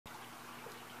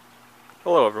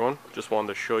Hello everyone, just wanted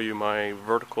to show you my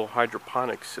vertical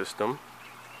hydroponics system.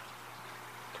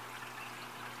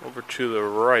 Over to the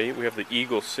right we have the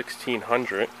Eagle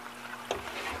 1600.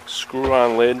 Screw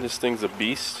on lid, this thing's a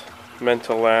beast, meant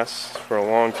to last for a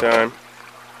long time.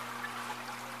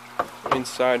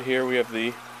 Inside here we have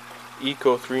the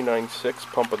Eco 396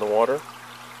 pump in the water.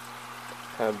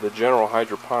 Have the general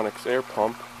hydroponics air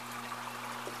pump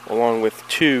along with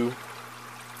two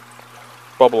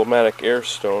Bubblemac air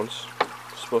stones.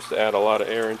 Supposed to add a lot of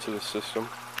air into the system.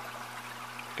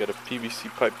 Got a PVC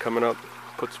pipe coming up,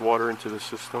 puts water into the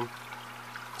system.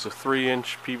 It's a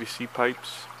 3-inch PVC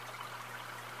pipes.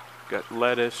 Got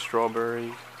lettuce,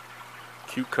 strawberry,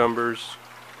 cucumbers,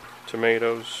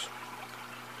 tomatoes.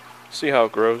 See how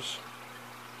it grows.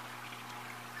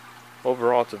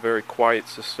 Overall it's a very quiet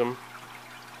system.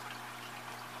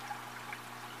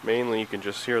 Mainly you can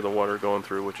just hear the water going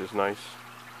through, which is nice.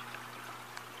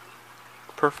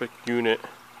 Perfect unit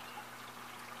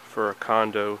for a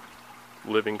condo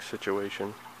living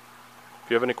situation.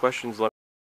 If you have any questions, let me know.